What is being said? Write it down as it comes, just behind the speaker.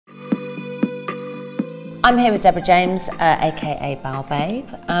I'm here with Deborah James, aka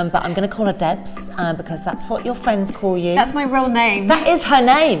BowelBabe, but I'm going to call her Debs because that's what your friends call you. That's my real name. That is her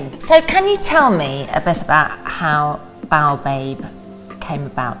name. So can you tell me a bit about how BowelBabe came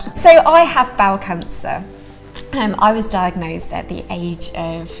about? So I have bowel cancer. I was diagnosed at the age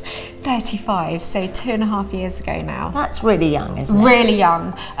of 35, so 2.5 years ago now. That's really young, isn't it? Really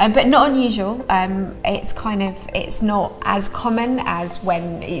young, but not unusual. It's not as common as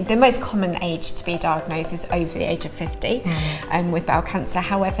when the most common age to be diagnosed is over the age of 50 with bowel cancer.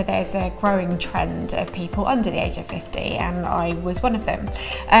 However, there's a growing trend of people under the age of 50, and I was one of them.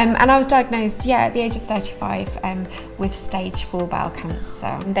 And I was diagnosed, at the age of 35 with stage 4 bowel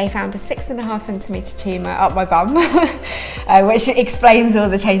cancer. They found a 6.5 centimetre tumour up my bum, which explains all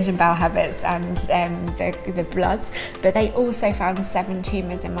the change in bowel habits and the blood. But they also found 7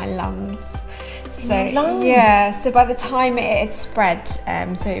 tumours in my lungs. So yeah, so by the time it had spread,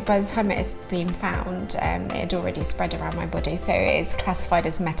 by the time it had been found, it had already spread around my body. So it is classified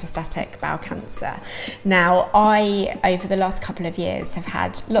as metastatic bowel cancer. Now, I, over the last couple of years, have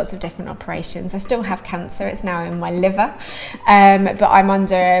had lots of different operations. I still have cancer, it's now in my liver, but I'm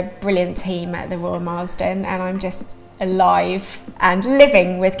under a brilliant team at the Royal Marsden, and I'm just alive and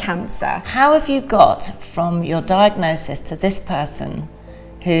living with cancer. How have you got from your diagnosis to this person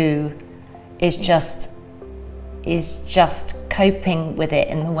who is just coping with it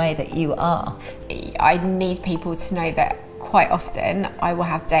in the way that you are? I need people to know that quite often I will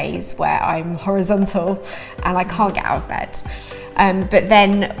have days where I'm horizontal and I can't get out of bed. But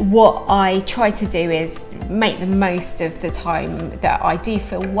then what I try to do is make the most of the time that I do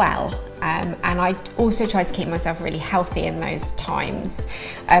feel well. And I also try to keep myself really healthy in those times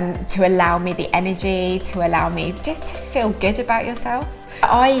to allow me the energy, to allow me just to feel good about yourself.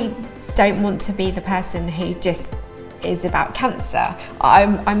 I don't want to be the person who just is about cancer.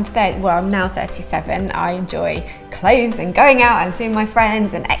 I'm now 37. I enjoy clothes and going out and seeing my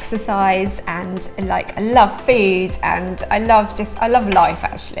friends and exercise, and I love food, and I love life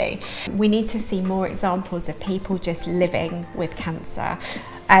actually. We need to see more examples of people just living with cancer.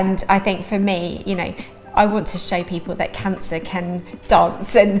 And I think for me, I want to show people that cancer can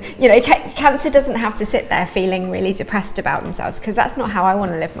dance, and cancer doesn't have to sit there feeling really depressed about themselves, because that's not how I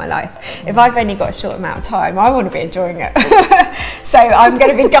want to live my life. If I've only got a short amount of time, I want to be enjoying it. So I'm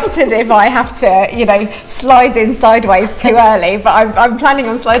going to be gutted if I have to, slide in sideways too early, but I'm planning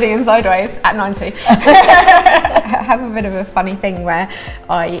on sliding in sideways at 90. I have a bit of a funny thing where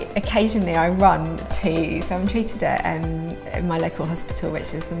occasionally I run so I'm treated at my local hospital,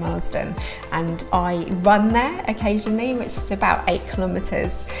 which is the Marsden, and I run there occasionally, which is about 8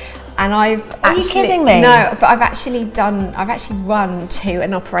 kilometres. And Are you kidding me? No, but I've actually run to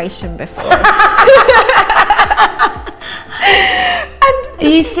an operation before. Are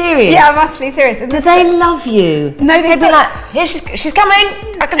you serious? Yeah, I'm absolutely serious. Do they love you? No, they'd be like, here she's coming,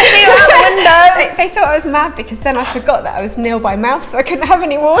 I can see her out the window. They thought I was mad, because then I forgot that I was nil by mouth, so I couldn't have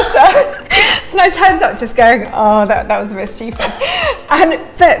any water. And I turned up just going, oh, that was a bit stupid.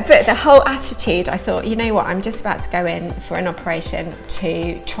 But the whole attitude, I thought, you know what, I'm just about to go in for an operation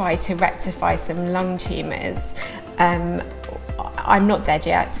to try to rectify some lung tumours. I'm not dead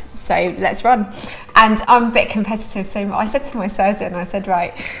yet, so let's run. And I'm a bit competitive, so I said to my surgeon, I said,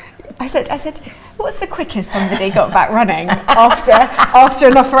 what's the quickest somebody got back running after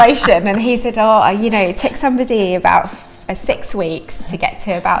an operation? And he said, it took somebody about 6 weeks to get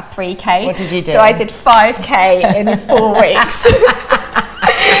to about 3K. What did you do? So I did 5K in 4 weeks.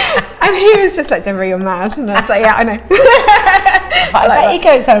 And he was just like, Deborah, you're mad. And I was like, yeah, I know. I bet he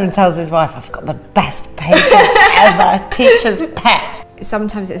goes home and tells his wife, I've got the best patient ever, teacher's pet.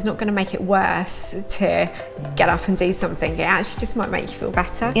 Sometimes it's not going to make it worse to get up and do something. It actually just might make you feel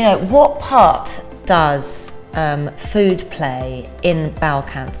better. What part does food play in bowel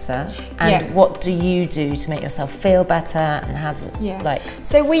cancer, and what do you do to make yourself feel better, and how does it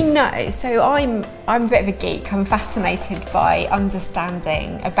So we know, so I'm a bit of a geek. I'm fascinated by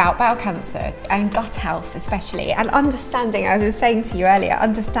understanding about bowel cancer and gut health especially, and understanding, as I was saying to you earlier,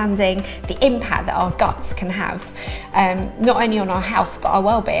 understanding the impact that our guts can have, not only on our health but our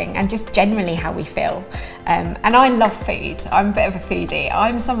well-being, and just generally how we feel. And I love food. I'm a bit of a foodie.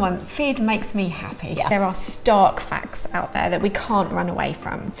 Food makes me happy. Yeah. There are stark facts out there that we can't run away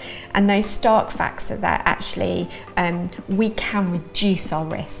from. And those stark facts are that actually we can reduce our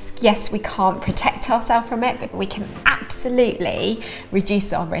risk. Yes, we can't protect ourselves from it, but we can absolutely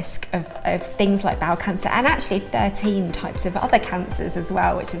reduce our risk of things like bowel cancer, and actually 13 types of other cancers as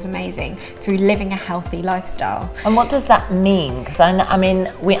well, which is amazing, through living a healthy lifestyle. And what does that mean? Because I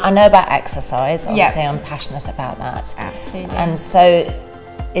know about exercise, obviously. I'm passionate about that. Absolutely. And so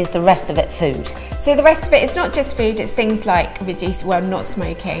is the rest of it food? So the rest of it is not just food, it's things like not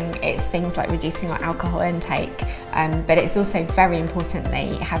smoking, it's things like reducing our alcohol intake, but it's also very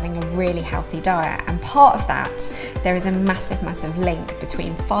importantly having a really healthy diet. And part of that, there is a massive link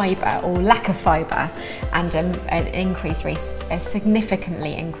between fibre or lack of fibre and an increased risk, a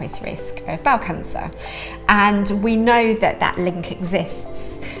significantly increased risk of bowel cancer. And we know that link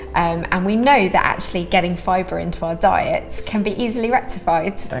exists. And we know that actually getting fibre into our diet can be easily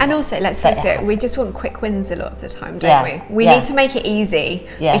rectified. And also, let's face it, we just want quick wins a lot of the time, don't we? We need to make it easy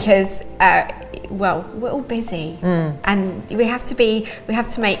because, well, we're all busy, and we have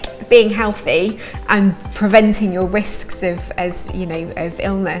to make being healthy and preventing your risks of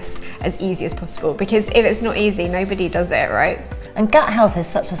illness as easy as possible. Because if it's not easy, nobody does it, right? And gut health is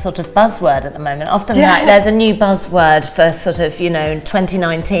such a sort of buzzword at the moment. Often like, there's a new buzzword for sort of,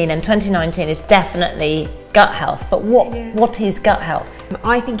 2019, and 2019 is definitely gut health. But what is gut health?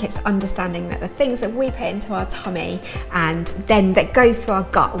 I think it's understanding that the things that we put into our tummy and then that goes through our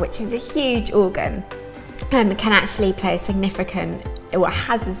gut, which is a huge organ, can actually play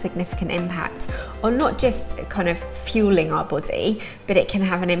has a significant impact on not just kind of fueling our body, but it can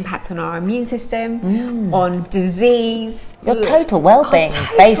have an impact on our immune system, on disease, your total well-being,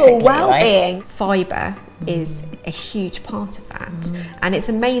 basically, well-being. Right? Fibre is a huge part of that, and it's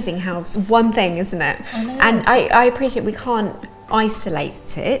amazing how it's one thing, isn't it? I know. And I appreciate we can't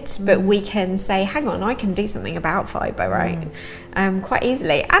isolate it, but we can say, hang on, I can do something about fibre, right? Quite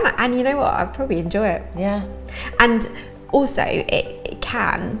easily, and you know what, I probably enjoy it. Yeah. And also it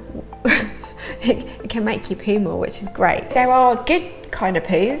can it can make you poo more, which is great. There are good kind of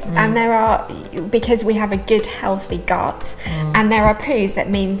poos, and there are, because we have a good healthy gut, and there are poos that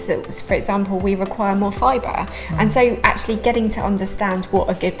means that, for example, we require more fibre. And so actually getting to understand what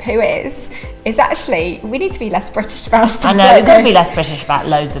a good poo is actually, we need to be less British about stuff. I know, we've got to be less British about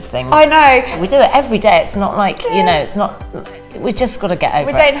loads of things. I know. We do it every day. It's not like, it's not, we just got to get over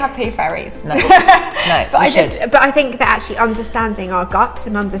it. We don't have poo fairies. No, but I think that actually understanding our guts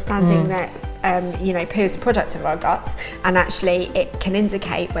and understanding that poo is a product of our gut, and actually it can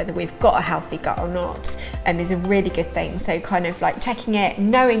indicate whether we've got a healthy gut or not, is a really good thing. So kind of like checking it,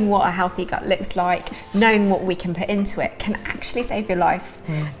 knowing what a healthy gut looks like, knowing what we can put into it can actually save your life.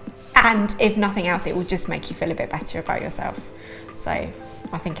 And if nothing else, it will just make you feel a bit better about yourself. So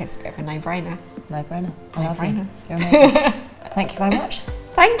I think it's a bit of a no-brainer. No-brainer. I love you. You're amazing. Thank you very much.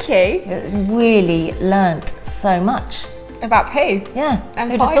 Thank you. Really learnt so much. About poo? Yeah.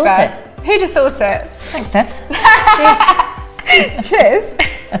 And Who'd fibre. have thought it? Who'd have thought it? Thanks, Debs. Cheers.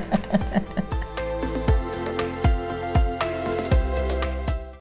 Cheers.